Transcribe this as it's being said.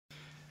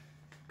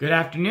Good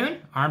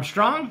afternoon,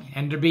 Armstrong,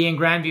 Enderby and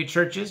Grandview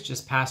churches.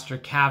 Just Pastor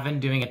Kevin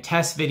doing a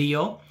test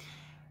video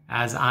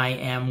as I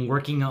am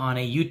working on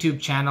a YouTube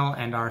channel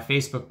and our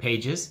Facebook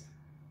pages.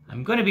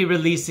 I'm going to be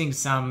releasing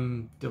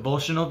some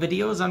devotional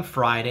videos on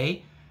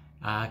Friday,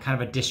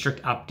 kind of a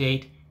district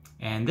update.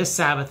 And this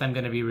Sabbath, I'm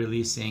going to be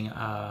releasing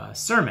a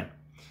sermon.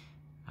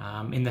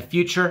 In the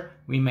future,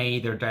 we may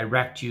either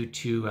direct you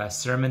to a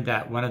sermon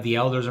that one of the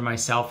elders or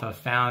myself have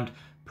found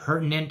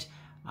pertinent,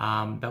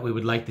 that we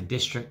would like the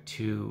district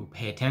to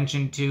pay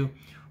attention to,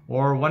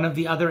 or one of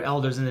the other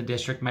elders in the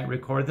district might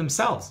record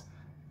themselves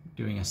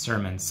doing a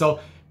sermon.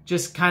 So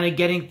just kind of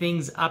getting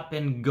things up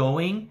and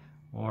going,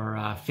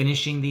 or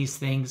finishing these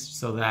things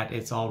so that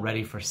it's all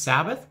ready for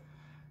Sabbath.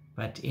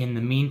 But in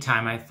the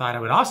meantime, I thought I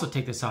would also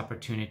take this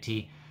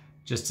opportunity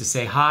just to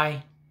say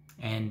hi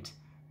and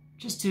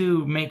just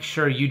to make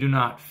sure you do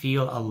not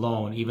feel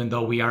alone, even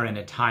though we are in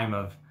a time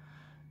of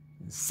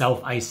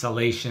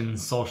self-isolation,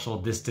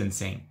 social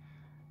distancing.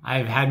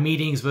 I've had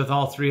meetings with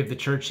all three of the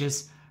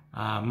churches,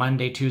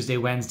 Monday, Tuesday,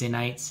 Wednesday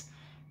nights,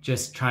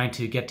 just trying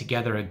to get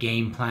together a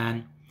game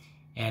plan.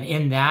 And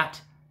in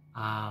that,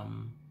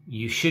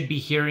 you should be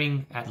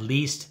hearing at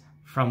least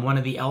from one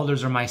of the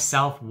elders or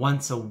myself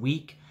once a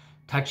week,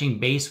 touching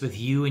base with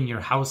you and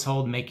your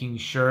household, making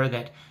sure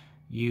that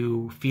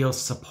you feel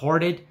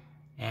supported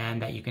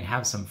and that you can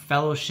have some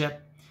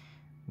fellowship.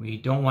 We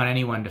don't want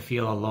anyone to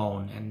feel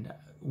alone. And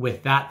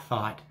with that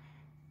thought,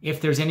 if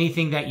there's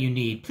anything that you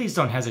need, please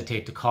don't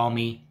hesitate to call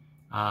me,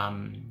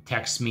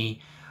 text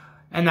me.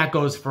 And that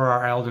goes for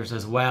our elders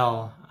as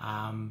well.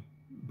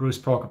 Bruce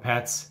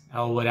Prokopetz,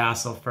 Elwood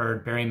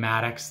Asselford, Barry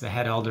Maddox, the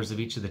head elders of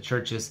each of the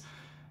churches,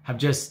 have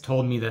just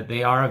told me that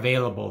they are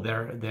available.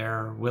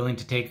 They're willing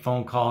to take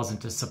phone calls and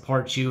to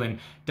support you and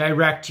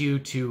direct you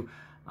to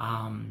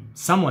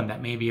someone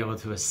that may be able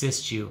to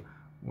assist you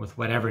with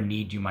whatever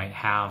need you might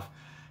have,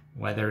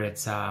 whether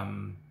it's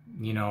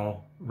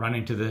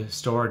running to the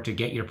store to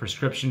get your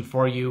prescription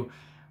for you,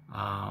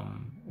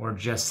 or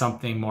just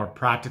something more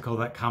practical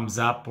that comes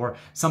up, or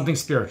something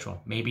spiritual.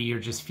 Maybe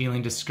you're just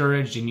feeling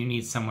discouraged and you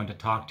need someone to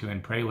talk to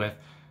and pray with.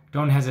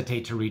 Don't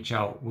hesitate to reach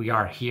out. We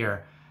are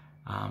here.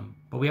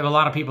 But we have a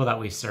lot of people that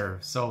we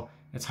serve, so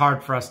it's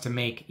hard for us to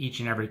make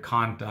each and every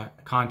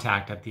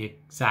contact at the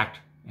exact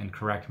and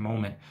correct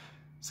moment.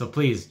 So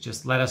please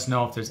just let us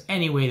know if there's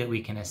any way that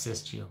we can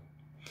assist you.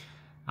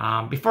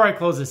 Before I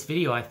close this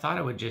video, I thought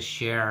I would just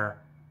share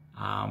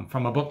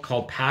from a book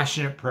called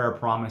Passionate Prayer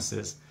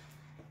Promises.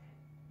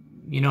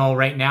 You know,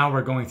 right now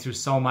we're going through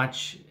so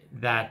much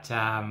that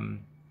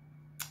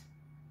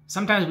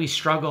sometimes we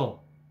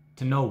struggle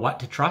to know what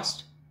to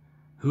trust,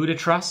 who to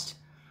trust,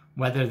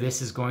 whether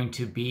this is going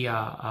to be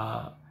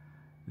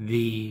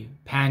the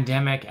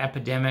pandemic,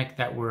 epidemic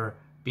that we're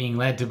being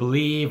led to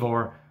believe,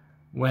 or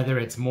whether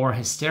it's more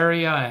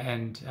hysteria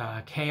and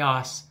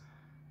chaos.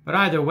 But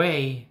either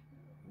way,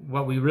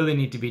 what we really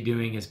need to be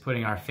doing is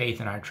putting our faith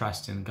and our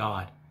trust in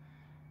God.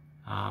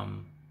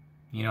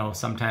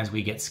 Sometimes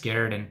we get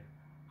scared, and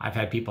I've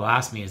had people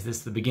ask me, is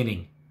this the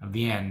beginning of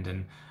the end?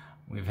 And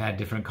we've had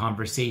different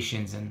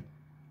conversations, and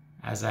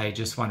as I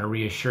just want to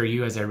reassure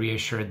you, as I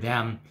reassured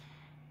them,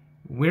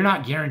 we're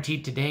not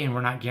guaranteed today and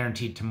we're not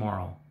guaranteed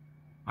tomorrow.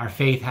 Our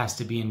faith has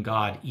to be in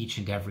God each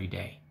and every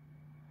day.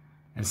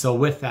 And so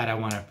with that, I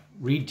want to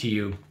read to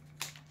you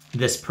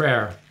this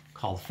prayer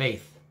called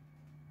Faith.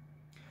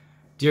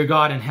 Dear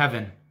God in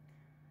heaven,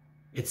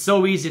 it's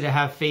so easy to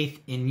have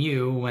faith in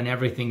you when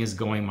everything is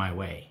going my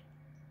way.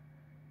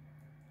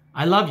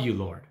 I love you,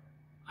 Lord.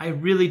 I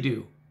really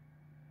do.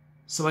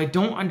 So I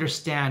don't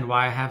understand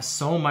why I have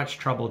so much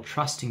trouble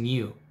trusting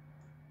you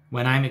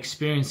when I'm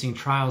experiencing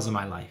trials in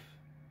my life.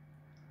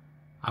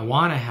 I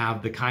want to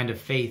have the kind of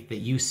faith that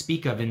you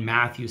speak of in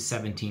Matthew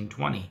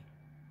 17:20.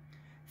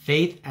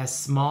 Faith as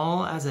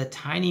small as a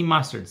tiny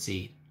mustard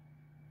seed,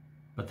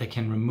 but that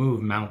can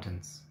remove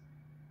mountains.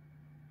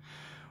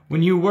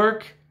 When you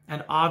work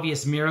an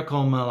obvious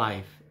miracle in my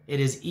life, it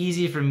is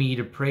easy for me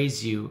to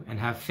praise you and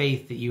have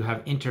faith that you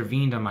have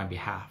intervened on my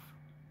behalf.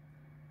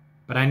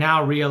 But I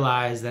now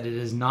realize that it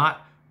is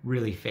not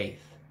really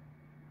faith.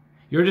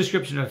 Your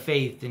description of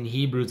faith in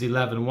Hebrews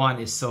 11:1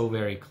 is so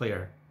very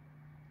clear.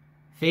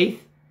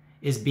 Faith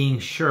is being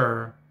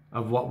sure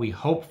of what we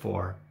hope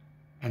for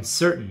and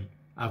certain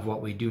of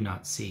what we do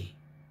not see.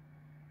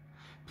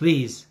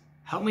 Please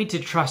help me to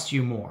trust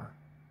you more,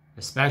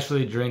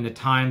 especially during the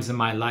times in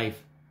my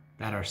life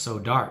that are so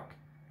dark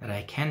that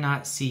I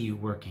cannot see you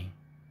working.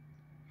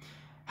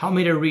 Help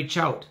me to reach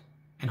out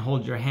and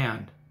hold your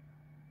hand,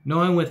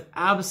 knowing with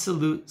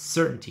absolute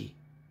certainty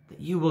that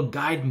you will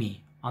guide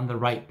me on the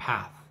right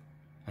path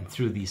and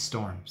through these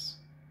storms.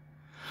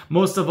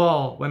 Most of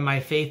all, when my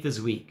faith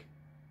is weak,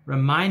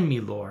 remind me,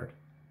 Lord,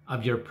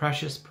 of your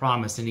precious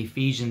promise in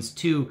Ephesians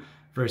 2,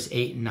 verse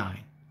 8 and 9,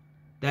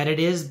 that it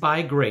is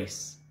by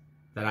grace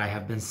that I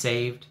have been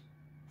saved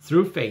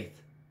through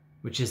faith,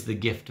 which is the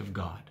gift of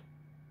God.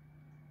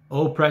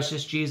 Oh,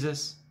 precious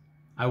Jesus,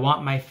 I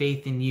want my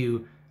faith in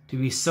you to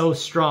be so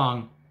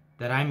strong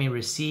that I may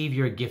receive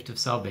your gift of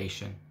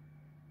salvation.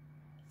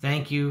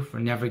 Thank you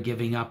for never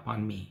giving up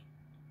on me.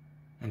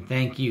 And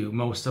thank you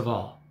most of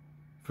all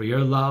for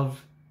your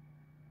love,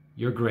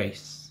 your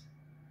grace,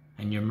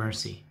 and your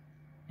mercy.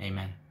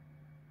 Amen.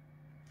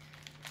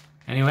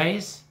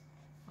 Anyways,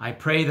 I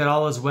pray that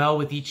all is well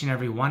with each and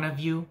every one of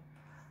you.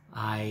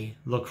 I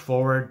look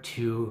forward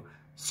to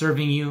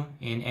serving you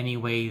in any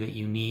way that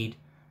you need,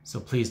 so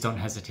please don't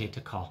hesitate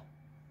to call.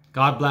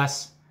 God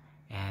bless,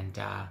 and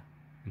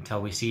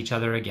until we see each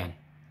other again.